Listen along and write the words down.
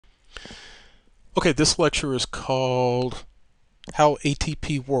Okay, this lecture is called How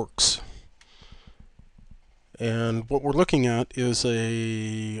ATP Works. And what we're looking at is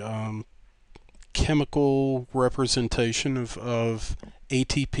a chemical representation of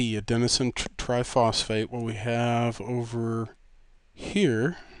ATP, adenosine triphosphate. What we have over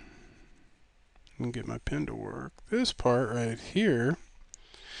here, let me get my pen to work. This part right here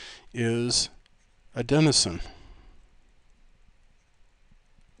is adenosine.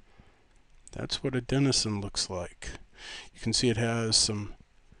 That's what adenosine looks like. You can see it has some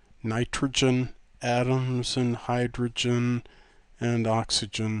nitrogen atoms and hydrogen and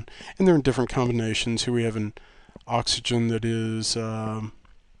oxygen, and they're in different combinations. Here we have an oxygen that is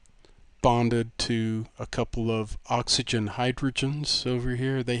bonded to a couple of oxygen hydrogens over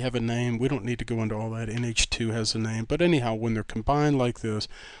here. They have a name. We don't need to go into all that. NH2 has a name. But anyhow, when they're combined like this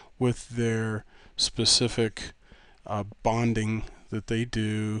with their specific bonding that they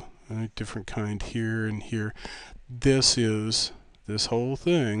do, a different kind here and here, this whole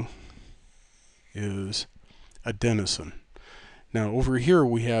thing is adenosine. Now over here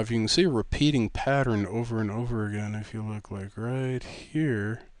we have, you can see a repeating pattern over and over again. If you look, like right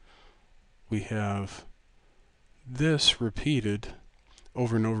here, we have this repeated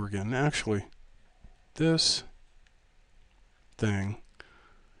over and over again. Actually, this thing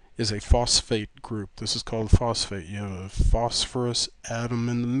is a phosphate group. This is called phosphate. You have a phosphorus atom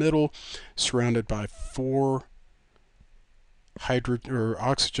in the middle, surrounded by four hydrogen or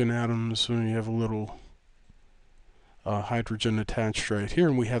oxygen atoms, and you have a little hydrogen attached right here,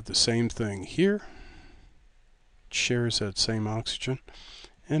 and we have the same thing here. It shares that same oxygen,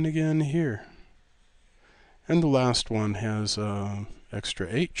 and again here. And the last one has extra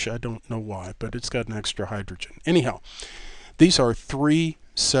H. I don't know why, but it's got an extra hydrogen. Anyhow, these are three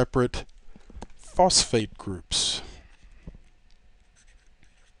separate phosphate groups.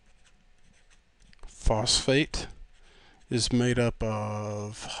 Phosphate is made up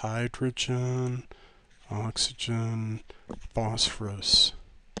of hydrogen, oxygen, phosphorus.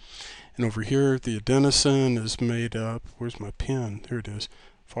 And over here, the adenosine is made up, where's my pen? There it is.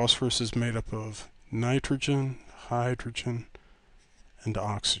 Phosphorus is made up of nitrogen, hydrogen, and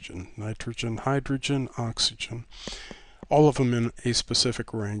oxygen. Nitrogen, hydrogen, oxygen. All of them in a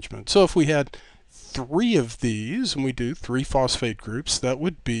specific arrangement. So if we had three of these, and we do three phosphate groups, that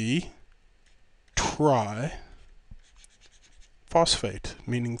would be triphosphate,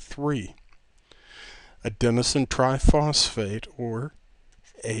 meaning three. Adenosine triphosphate, or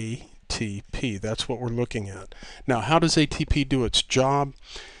ATP. That's what we're looking at. Now, how does ATP do its job?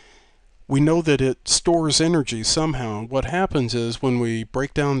 We know that it stores energy somehow. What happens is when we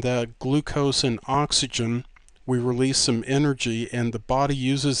break down that glucose and oxygen, we release some energy, and the body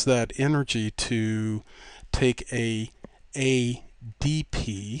uses that energy to take a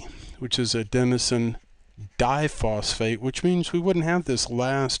ADP, which is adenosine diphosphate, which means we wouldn't have this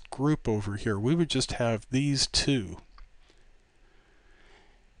last group over here. We would just have these two.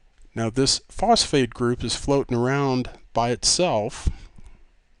 Now this phosphate group is floating around by itself,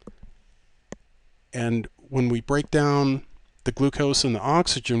 and when we break down the glucose and the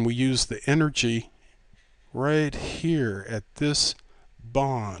oxygen, we use the energy right here at this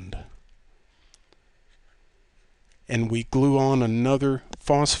bond, and we glue on another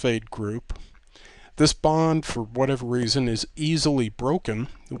phosphate group. This bond, for whatever reason, is easily broken.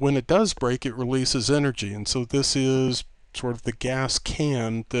 When it does break, it releases energy, and so this is sort of the gas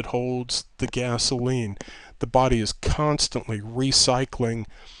can that holds the gasoline. The body is constantly recycling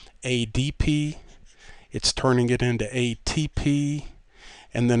ADP, it's turning it into ATP,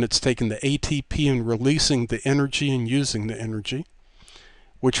 and then it's taking the ATP and releasing the energy and using the energy,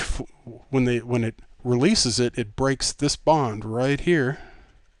 which when it releases it, it breaks this bond right here.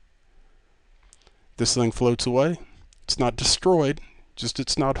 This thing floats away. It's not destroyed, just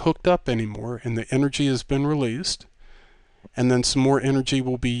it's not hooked up anymore, and the energy has been released. And then some more energy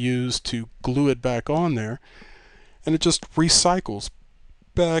will be used to glue it back on there, and it just recycles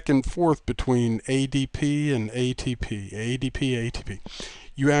back and forth between ADP and ATP, ADP, ATP.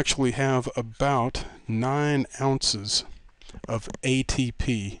 You actually have about 9 ounces of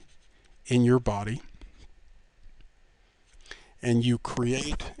ATP in your body, and you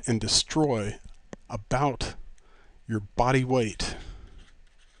create and destroy about your body weight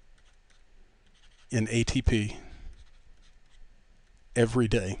in ATP every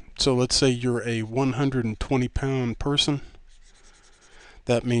day. So let's say you're a 120-pound person.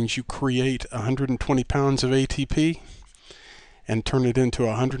 That means you create 120 pounds of ATP and turn it into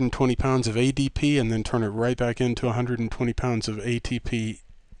 120 pounds of ADP, and then turn it right back into 120 pounds of ATP,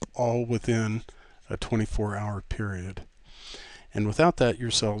 all within a 24-hour period. And without that,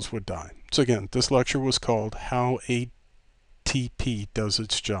 your cells would die. So again, this lecture was called How ATP Does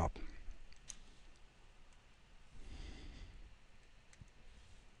Its Job.